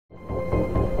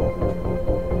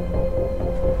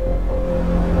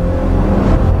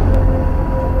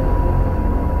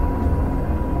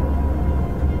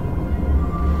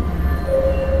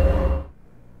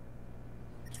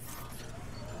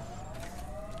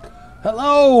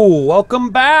Hello! Welcome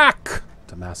back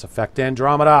to Mass Effect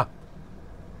Andromeda.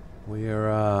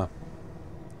 We're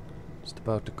just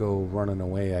about to go running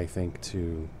away, I think,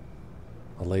 to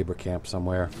a labor camp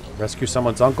somewhere. Rescue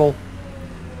someone's uncle?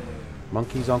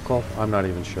 Monkey's uncle? I'm not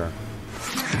even sure.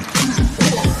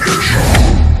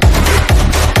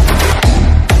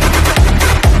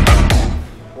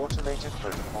 Automated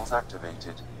protocols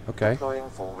activated. Okay. Deploying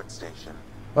forward station.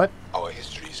 What? Our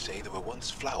histories say there were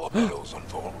once flower petals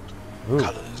unfold. Ooh.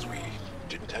 Colors we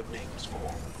didn't have names for.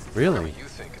 Really? Whatever you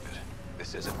think of it,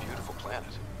 this is a beautiful planet.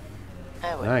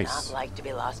 I would Nice. not like to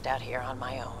be lost out here on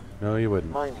my own. No, you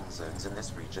wouldn't. Mining zones in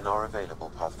this region are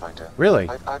available, Pathfinder. Really?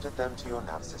 I've added them to your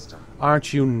nav system.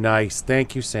 Aren't you nice?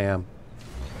 Thank you, Sam.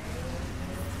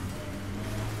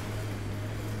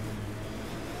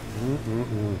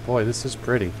 Boy, this is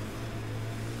pretty.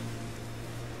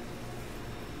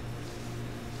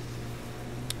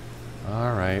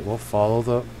 Alright, we'll follow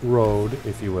the road,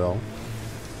 if you will.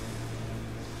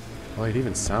 Oh, it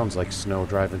even sounds like snow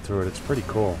driving through it. It's pretty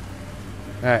cool.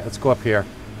 Alright, let's go up here.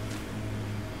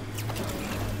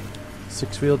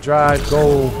 Six-wheel drive,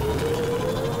 go!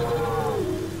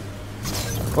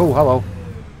 Oh, hello.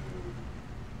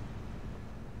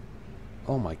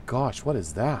 Oh my gosh, what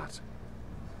is that?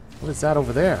 What is that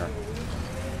over there?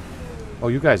 Oh,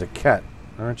 you guys are Ket,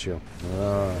 aren't you?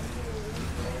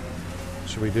 What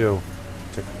should we do?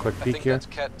 Take a quick peek here? I think that's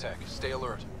Ket Tech. Stay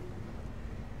alert.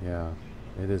 Yeah,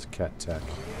 it is Ket Tech.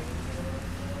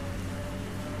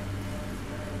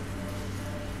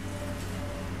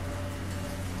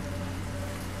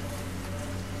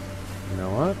 You know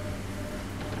what?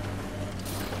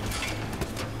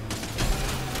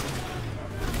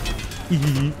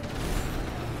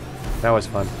 That was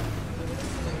fun.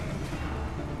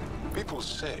 People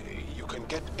say you can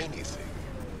get anything.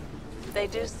 They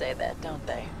do say that, don't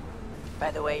they? By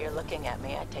the way you're looking at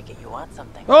me, I take it you want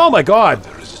something. Oh my god!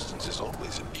 The Resistance is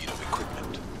always in need of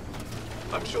equipment.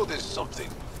 I'm sure there's something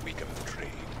we can trade.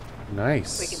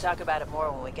 Nice. We can talk about it more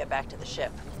when we get back to the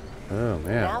ship. Oh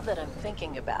man. Now that I'm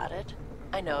thinking about it,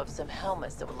 I know of some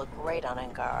helmets that would look great on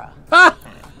Angara. Ah!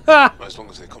 Ah! As long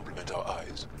as they complement our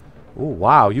eyes. Oh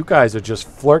wow, you guys are just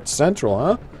flirt central,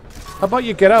 huh? How about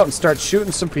you get out and start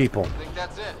shooting some people? I think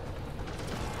that's it.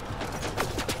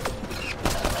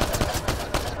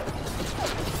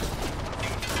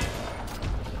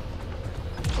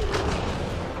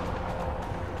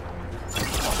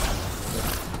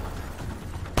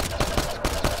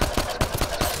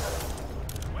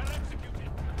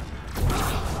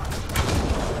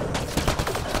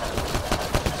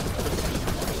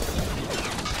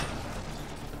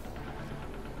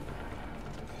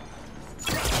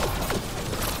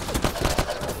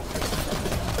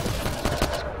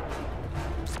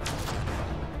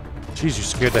 Jeez, you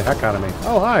scared the heck out of me.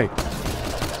 Oh, hi.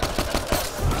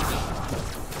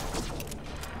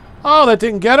 Oh, that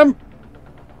didn't get him.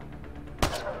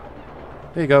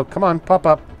 There you go. Come on, pop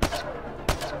up.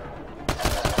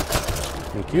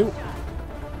 Thank you.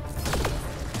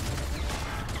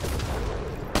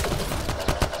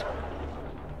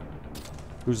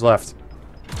 Who's left?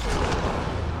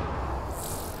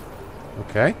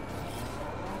 Okay.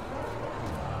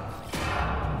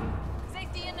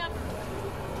 Safety enough.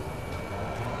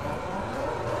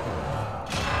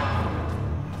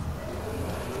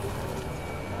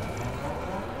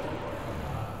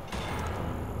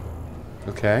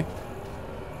 Okay.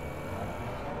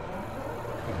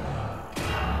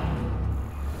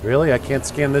 Really? I can't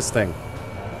scan this thing.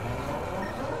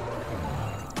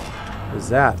 What is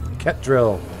that? Ket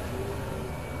drill.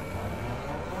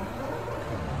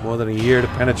 More than a year to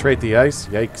penetrate the ice?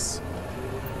 Yikes.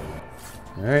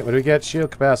 Alright, what do we get? Shield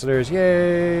capacitors.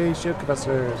 Yay! Shield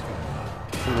capacitors.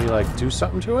 Can we, like, do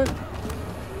something to it?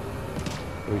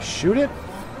 Can we shoot it?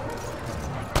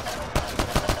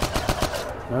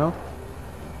 No?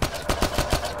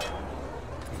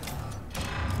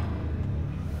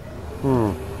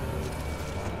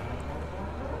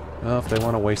 Well, if they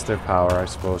want to waste their power, I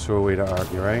suppose. Who are we to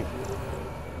argue, right?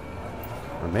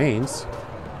 Remains?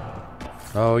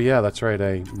 Oh, yeah, that's right.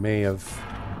 I may have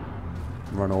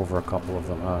run over a couple of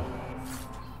them, huh?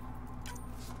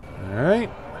 Alright.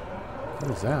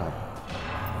 What is that?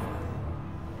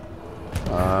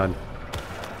 Come on.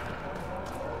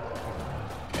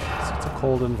 It's a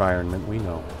cold environment, we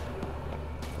know.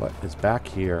 What is back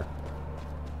here?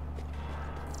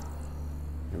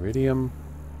 Iridium.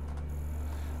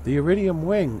 The Iridium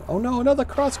Wing. Oh no, another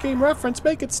cross-game reference.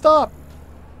 Make it stop.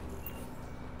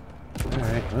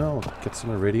 Alright, well, get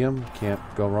some Iridium. Can't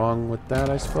go wrong with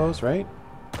that, I suppose, right?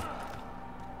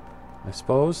 I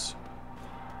suppose.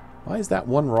 Why is that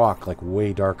one rock, like,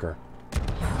 way darker?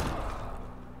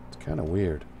 Kind of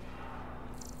weird.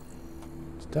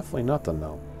 It's definitely nothing,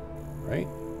 though. Right?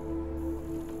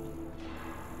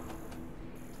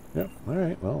 Yep.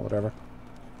 Alright, well, whatever.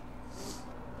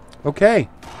 Okay.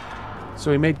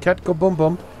 So we made Ket go boom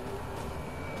boom.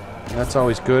 That's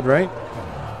always good, right?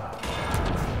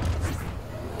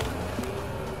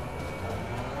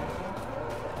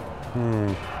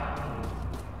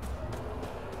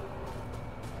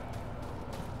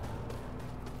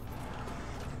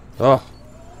 Oh.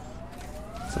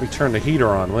 Let me turn the heater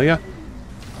on, will ya?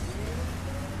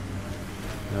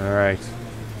 Alright.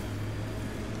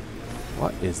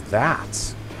 What is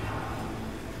that?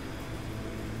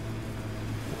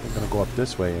 I'm gonna go up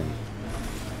this way and...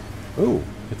 Ooh,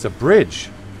 it's a bridge.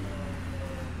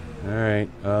 Alright,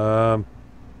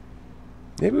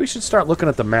 maybe we should start looking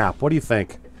at the map. What do you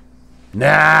think?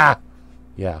 Nah!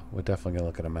 Yeah, we're definitely gonna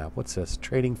look at a map. What's this?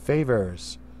 Trading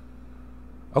favors.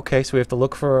 Okay, so we have to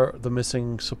look for the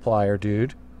missing supplier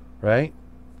dude, right?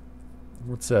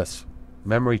 What's this?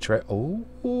 Memory tray.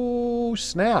 Oh,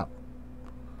 snap.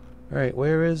 Alright,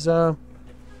 where is, Oh,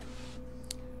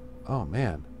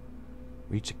 man.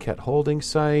 Reach a Ket holding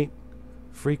site.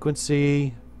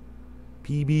 Frequency.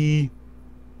 PB.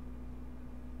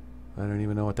 I don't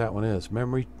even know what that one is.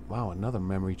 Memory. Wow, another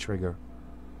memory trigger.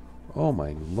 Oh,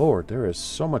 my lord. There is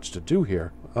so much to do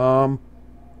here.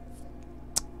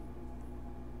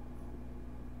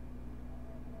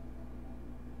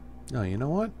 No, you know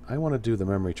what? I want to do the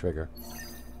memory trigger.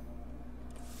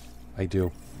 I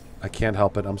do. I can't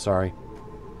help it. I'm sorry.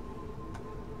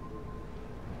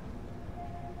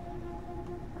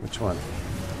 Which one?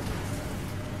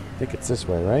 I think it's this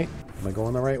way, right? Am I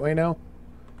going the right way now?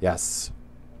 Yes.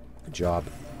 Good job.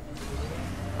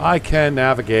 I can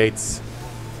navigate.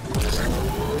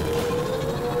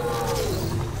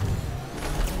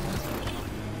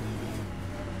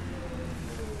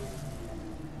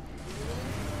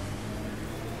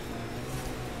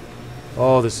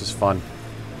 Oh, this is fun.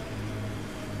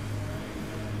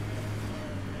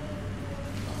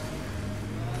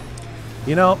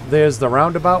 You know, there's the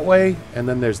roundabout way, and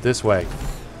then there's this way.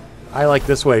 I like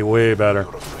this way way better.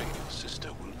 You're afraid your sister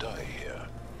will die here.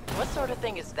 What sort of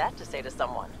thing is that to say to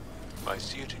someone? I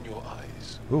see it in your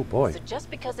eyes. Ooh, boy. So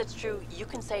just because it's true, you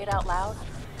can say it out loud?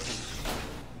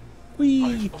 Whee!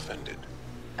 I'm offended.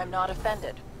 I'm not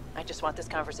offended. I just want this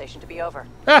conversation to be over.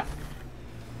 Ah!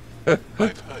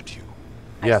 I've hurt you.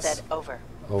 Yes. I said over.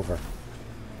 Over.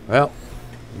 Well,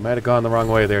 you might have gone the wrong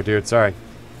way there, dude. Sorry.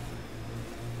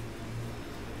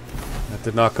 That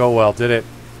did not go well, did it?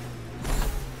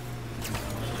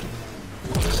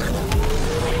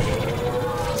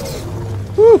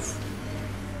 Woof!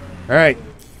 Alright.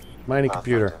 Mining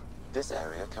computer. Pathfinder, this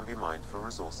area can be mined for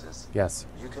resources. Yes.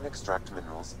 You can extract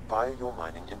minerals via your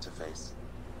mining interface.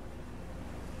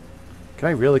 Can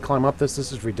I really climb up this?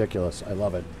 This is ridiculous. I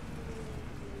love it.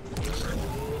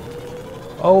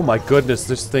 Oh my goodness,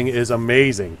 this thing is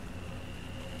amazing.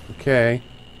 Okay.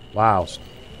 Wow.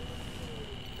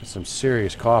 Got some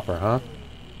serious copper, huh?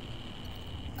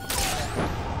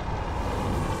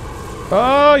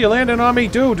 Oh, you landing on me,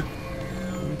 dude!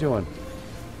 What are you doing?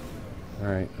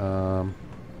 Alright, Uh-oh,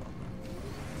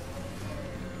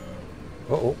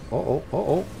 uh-oh,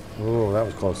 uh-oh. Oh, that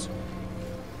was close.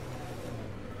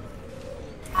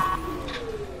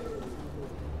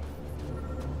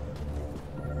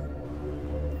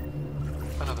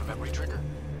 Another memory trigger?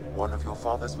 One of your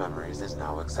father's memories is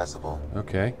now accessible.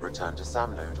 Okay. Return to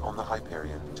Sam Node on the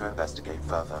Hyperion to investigate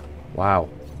further. Wow.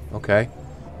 Okay.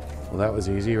 Well, that was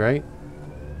easy, right?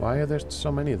 Why are there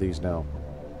so many of these now?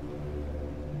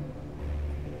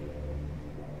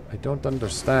 I don't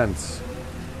understand.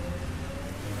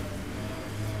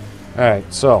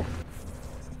 Alright, so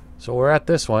we're at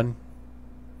this one.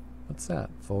 What's that?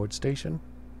 Forward station?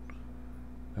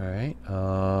 Alright,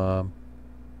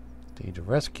 stage of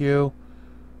rescue.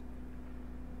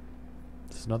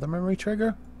 This is another memory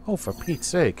trigger? Oh, for Pete's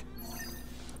sake.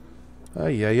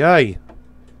 Ay, ay, ay.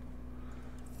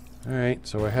 Alright,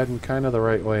 so we're heading kind of the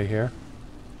right way here.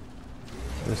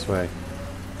 This way.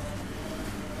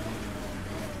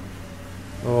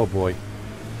 Oh, boy.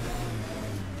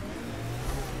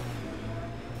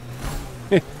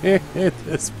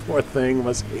 This poor thing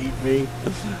must hate me.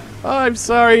 I'm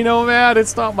sorry, Nomad.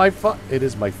 It's not my fault. It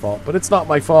is my fault, but it's not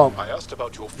my fault. I asked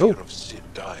about your fear of Sid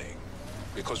dying,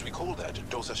 because we call that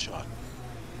dosashan.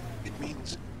 It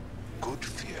means good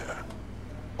fear,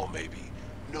 or maybe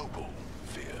noble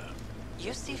fear.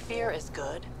 You see fear as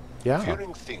good? Yeah,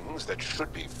 Fearing things that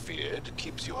should be feared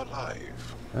keeps you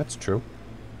alive. that's true.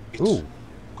 It's Ooh.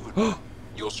 good.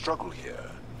 Your struggle here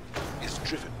is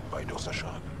driven by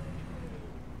dosashan.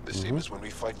 The same as when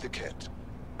we fight the Ket.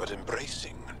 but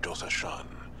embracing Dosashan,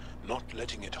 not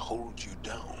letting it hold you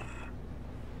down.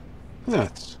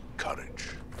 That's courage.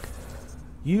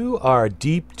 You are a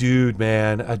deep dude,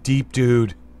 man. A deep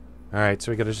dude. Alright,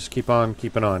 so we gotta just keep on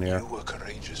keeping on here. You were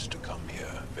courageous to come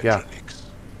here, Yeah. Vetranix.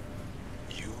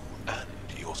 You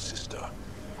and your sister.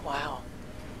 Wow.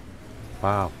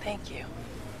 Wow. Thank you.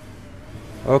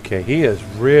 Okay, he is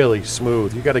really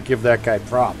smooth. You gotta give that guy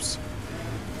props.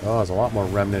 Oh, there's a lot more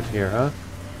remnant here, huh?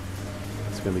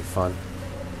 It's gonna be fun.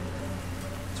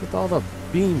 What's with all the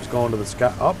beams going to the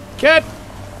sky? Oh, Cat!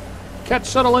 Cat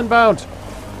shuttle inbound!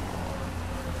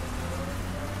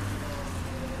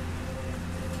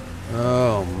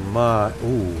 Oh my.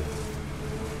 Ooh.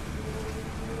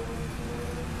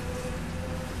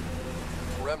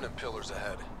 Remnant pillars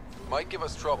ahead. Might give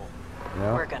us trouble.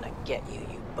 Yeah. We're gonna get you,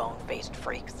 you bone-faced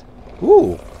freaks.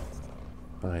 Ooh.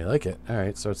 I like it.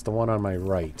 Alright, so it's the one on my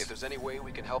right. If there's any way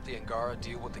we can help the Angara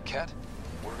deal with the Ket,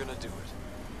 we're gonna do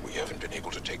it. We haven't been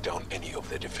able to take down any of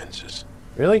their defenses.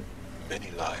 Really? Many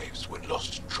lives were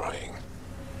lost trying.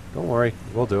 Don't worry.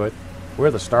 We'll do it. We're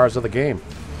the stars of the game.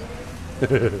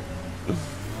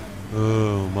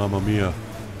 Oh, mamma mia.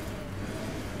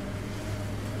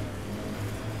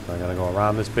 So I gotta go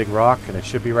around this big rock, and it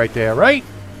should be right there, right?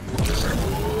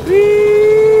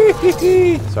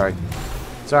 Sorry.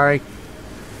 Sorry.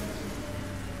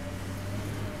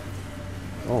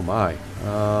 Oh my.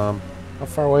 How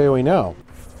far away are we now?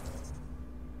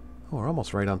 Oh, we're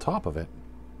almost right on top of it.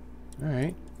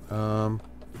 Alright.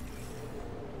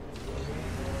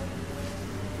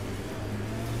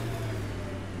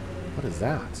 What is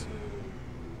that?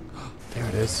 There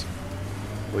it is.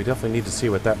 We definitely need to see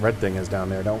what that red thing is down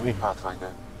there, don't we?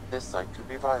 Pathfinder, this site could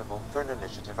be viable for an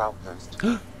initiative outpost.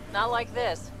 Not like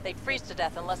this. They'd freeze to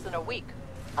death in less than a week.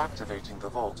 Activating the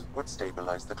vault would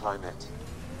stabilize the climate.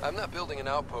 I'm not building an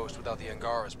outpost without the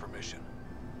Angara's permission.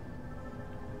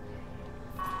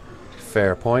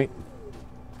 Fair point.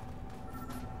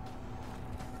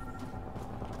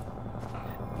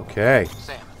 Okay.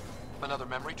 Sam, another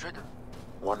memory trigger?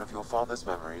 One of your father's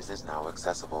memories is now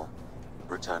accessible.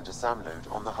 Return to Samnode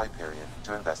on the Hyperion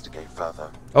to investigate further.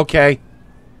 Okay.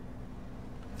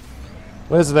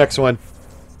 Where's the next one?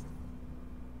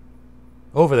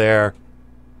 Over there.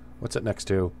 What's it next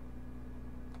to?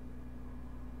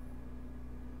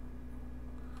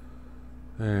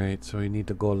 Alright, so we need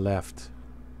to go left.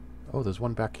 Oh, there's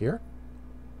one back here?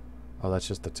 Oh, that's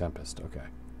just the Tempest. Okay.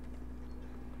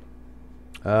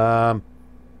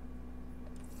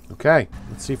 Okay.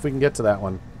 Let's see if we can get to that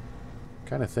one.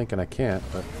 Kind of thinking I can't,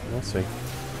 but we'll see.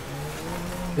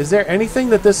 Is there anything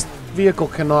that this vehicle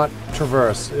cannot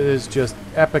traverse? It is just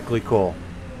epically cool.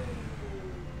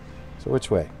 So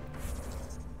which way?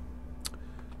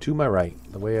 To my right,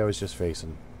 the way I was just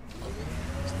facing.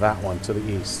 It's that one to the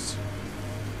east.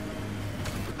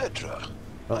 Vetra,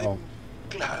 Uh-oh. I'm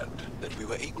glad that we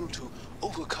were able to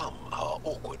overcome our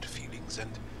awkward feelings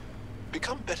and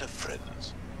become better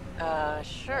friends.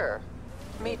 Sure.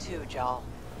 Me too, Jaal.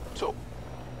 So,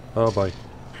 Oh boy.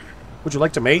 Would you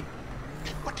like to mate?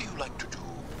 what do you like to do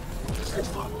for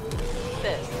fun?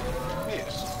 This.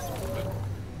 Yes,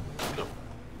 but no,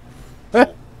 Eh,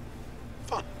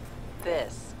 fun.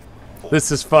 This.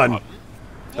 this is fun.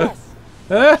 Yes.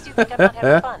 Makes you think I'm not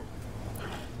having fun.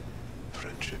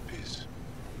 Friendship is.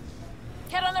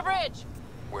 Get on the bridge!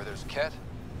 Where there's Ket,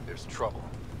 there's trouble.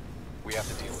 We have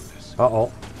to deal with this.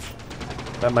 Uh-oh.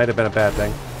 That might have been a bad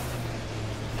thing.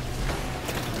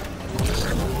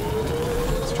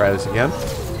 Let's try this again.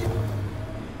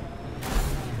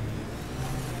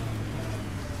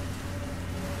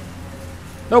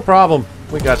 No problem.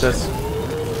 We got this.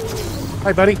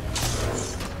 Hi, buddy.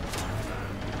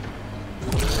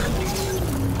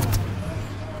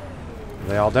 Are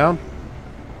they all down?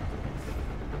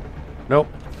 Nope.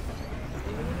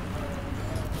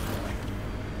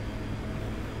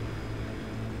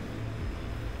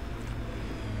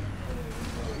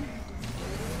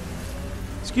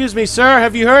 Excuse me, sir.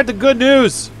 Have you heard the good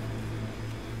news?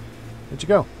 Where'd you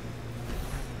go?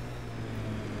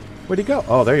 Where'd he go?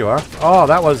 Oh, there you are. Oh,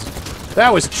 that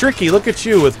was tricky. Look at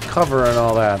you with cover and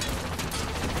all that.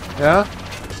 Yeah?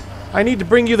 I need to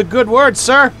bring you the good word,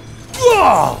 sir.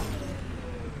 Whoa!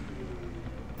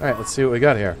 Alright, let's see what we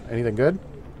got here. Anything good?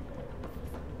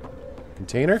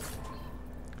 Container?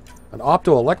 An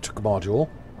optoelectric module.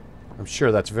 I'm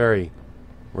sure that's very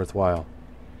worthwhile.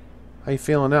 How you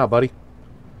feeling now, buddy?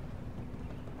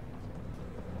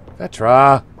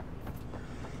 Vetra!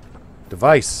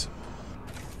 Device.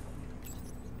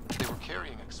 They were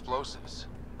carrying explosives,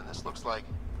 and this looks like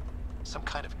some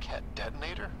kind of Ket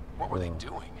detonator? What were they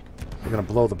doing? We're gonna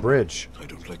blow the bridge. I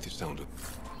don't like the sound of.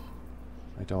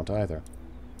 I don't either.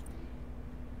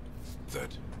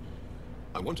 That.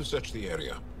 I want to search the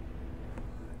area.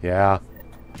 Yeah.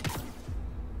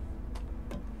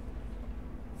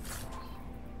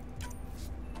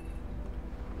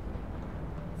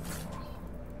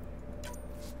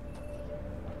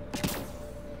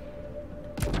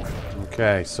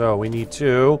 Okay, so we need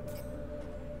to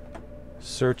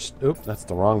search... Oop, that's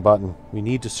the wrong button. We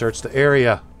need to search the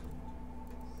area.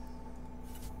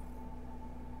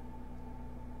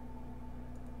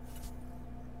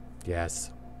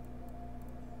 Yes.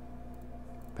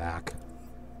 Back.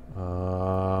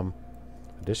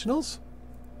 Additionals?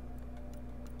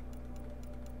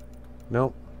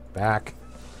 Nope. Back.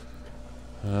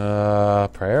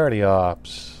 Priority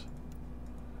ops.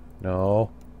 No.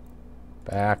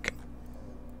 Back.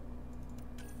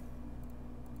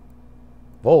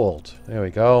 Bold. There we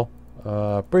go.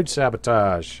 Bridge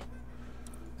sabotage.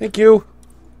 Thank you.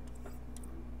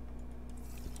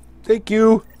 Thank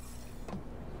you.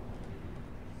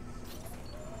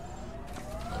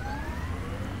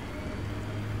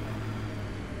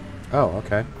 Oh,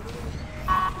 okay.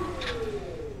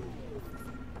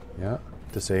 Yeah.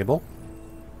 Disable.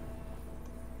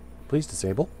 Please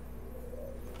disable.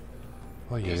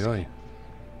 Oy, oy, oy.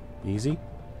 Easy? Is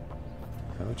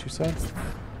that what you said?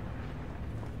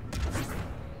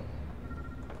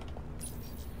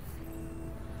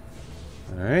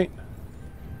 Alright.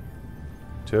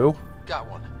 2. Got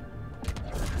one.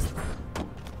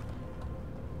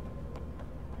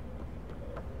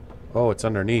 Oh, it's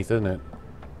underneath, isn't it?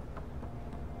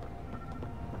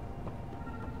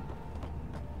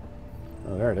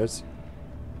 Oh, there it is.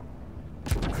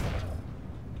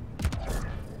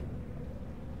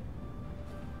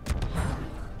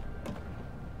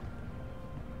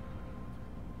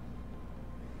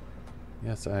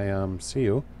 Yes, I see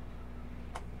you.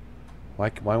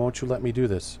 Why won't you let me do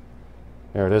this?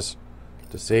 There it is.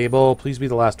 Disable. Please be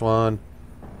the last one.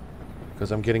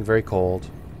 Because I'm getting very cold.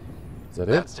 Is that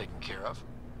it? That's taken care of.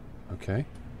 Okay.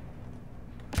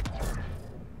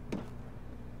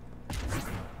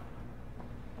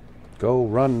 Go,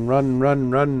 run, run,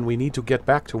 run, run. We need to get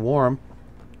back to warm.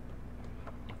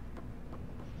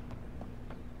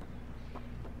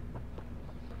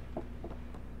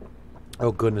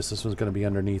 Oh goodness, this one's going to be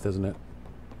underneath, isn't it?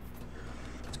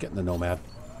 Let's get in the Nomad.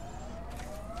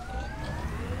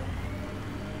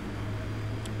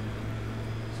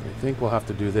 So I think we'll have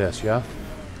to do this, yeah?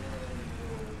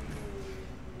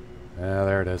 Ah,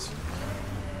 there it is.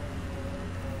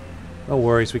 No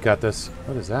worries, we got this.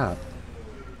 What is that?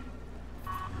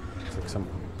 It's like some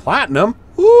platinum.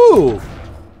 Woo!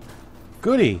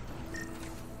 Goody.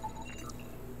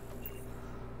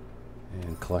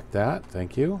 And collect that.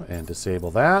 Thank you. And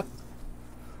disable that.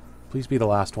 Please be the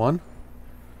last one.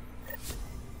 I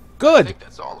Good! think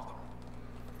that's all of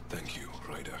them. Thank you,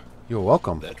 Ryder. You're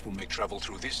welcome. That will make travel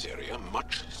through this area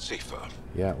much safer.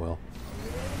 Yeah, it will.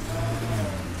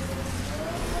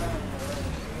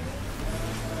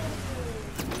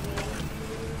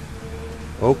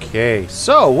 Okay,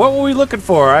 so what were we looking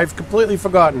for? I've completely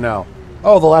forgotten now.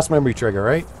 Oh, the last memory trigger,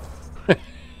 right?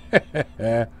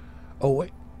 Oh,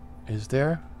 wait. Is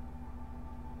there?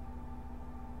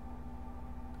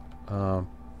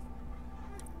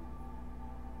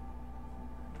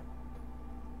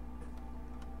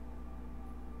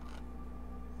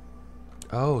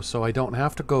 Oh, so I don't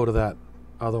have to go to that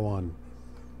other one.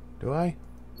 Do I?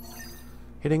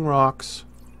 Hitting rocks.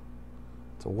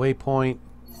 It's a waypoint.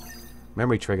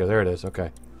 Memory trigger, there it is,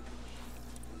 okay.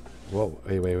 Whoa,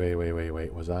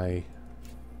 wait. Was I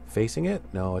facing it?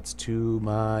 No, it's to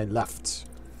my left.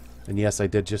 And yes, I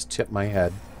did just tip my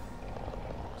head.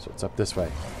 So it's up this way.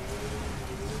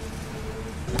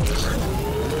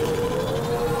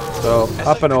 So,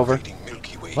 up and over.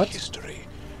 Milky Way What? history,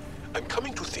 I'm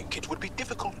coming to think it would be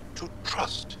difficult to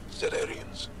trust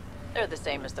Zerarians. They're the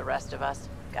same as the rest of us.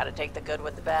 Gotta take the good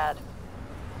with the bad.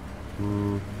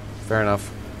 Fair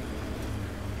enough.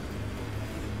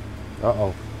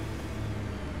 Uh-oh.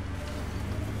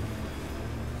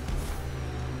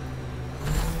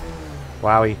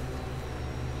 Wowie.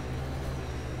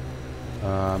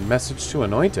 Message to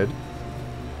Anointed?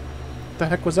 What the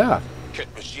heck was that?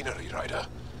 Ket machinery, Ryder.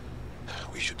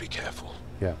 We should be careful.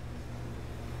 Yeah.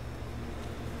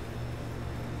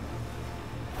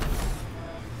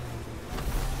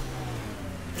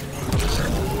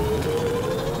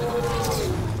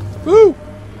 Woo!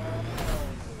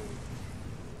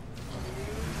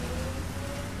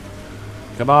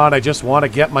 Come on, I just want to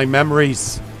get my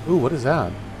memories. Ooh, what is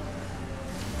that?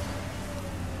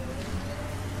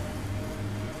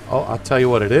 Oh, I'll tell you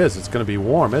what it is. It's going to be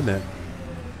warm, isn't it?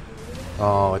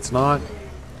 Oh, it's not.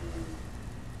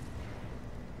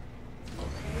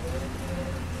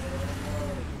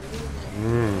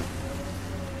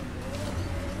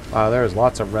 Wow, there's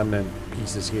lots of remnant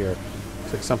pieces here.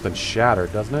 Looks like something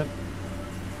shattered, doesn't it?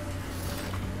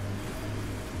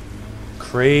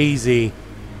 Crazy.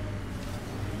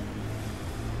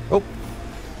 Oh,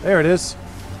 there it is.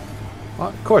 Well,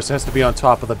 of course, it has to be on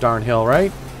top of the darn hill,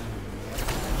 right?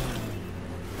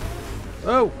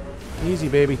 Oh, easy,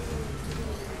 baby.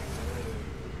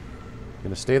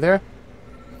 Gonna stay there?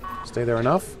 Stay there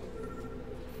enough?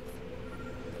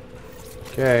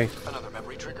 Okay. Another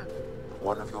memory trigger.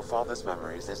 One of your father's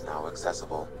memories is now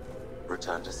accessible.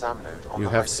 Return to Sam node on You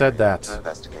the have said that. to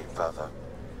investigate further.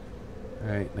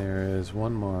 Alright, there is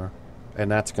one more. And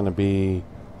that's gonna be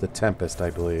the Tempest, I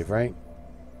believe, right?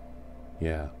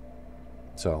 Yeah.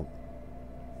 So.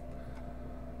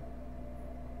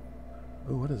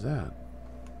 Ooh, what is that?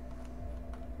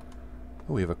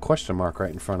 Oh, we have a question mark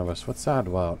right in front of us. What's that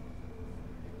about?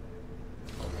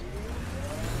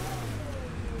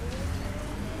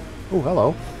 Oh,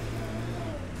 hello.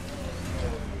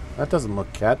 That doesn't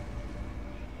look cat.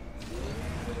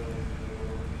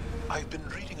 I've been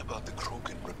reading about the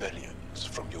Krogan rebellions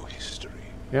from your history.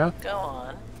 Yeah? Go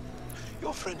on.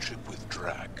 Your friendship with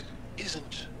Drac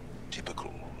isn't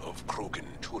typical of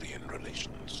Krogan-Turian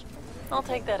relations. I'll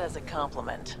take that as a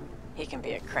compliment. He can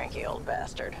be a cranky old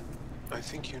bastard. I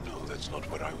think you know that's not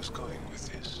where I was going with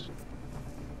this.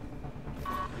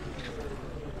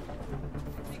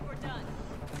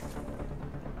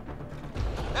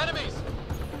 Enemies!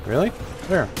 Really?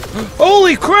 Where?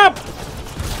 Holy crap!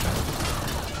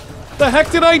 The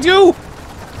heck did I do?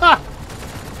 Ha!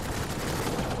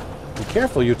 Be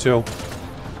careful, you two.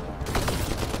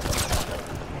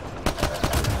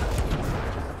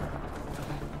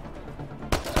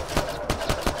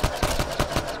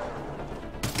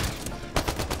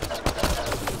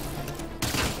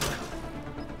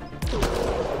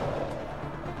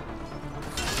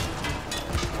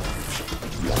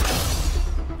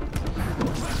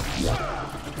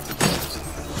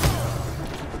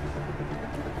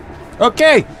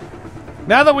 Okay!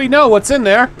 Now that we know what's in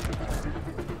there...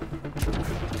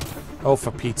 Oh, for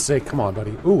Pete's sake, come on,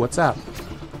 buddy. Ooh, what's that?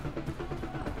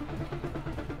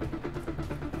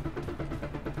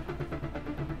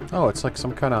 Oh, it's like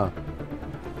some kind of...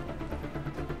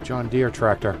 John Deere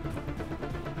tractor.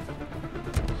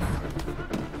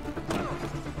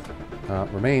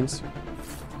 Remains.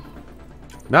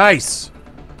 Nice!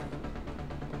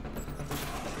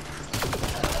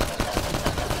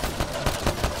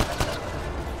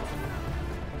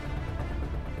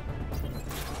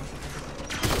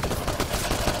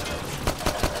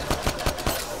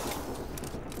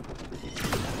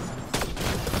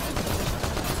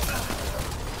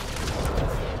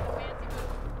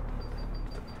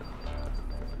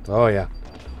 Oh, yeah.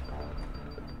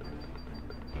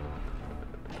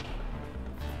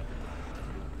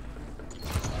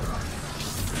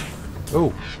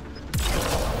 Ooh.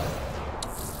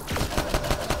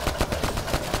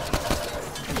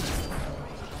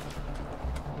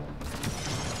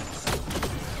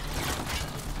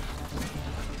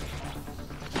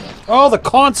 Oh, the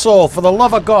console, for the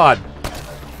love of God.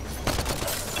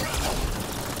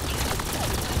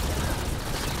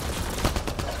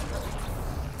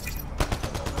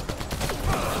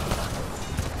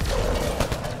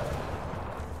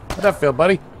 How'd that feel,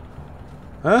 buddy?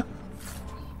 Huh?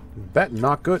 Bet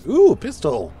not good. Ooh, a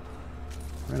pistol.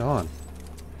 Right on.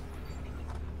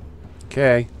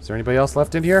 Okay. Is there anybody else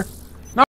left in here?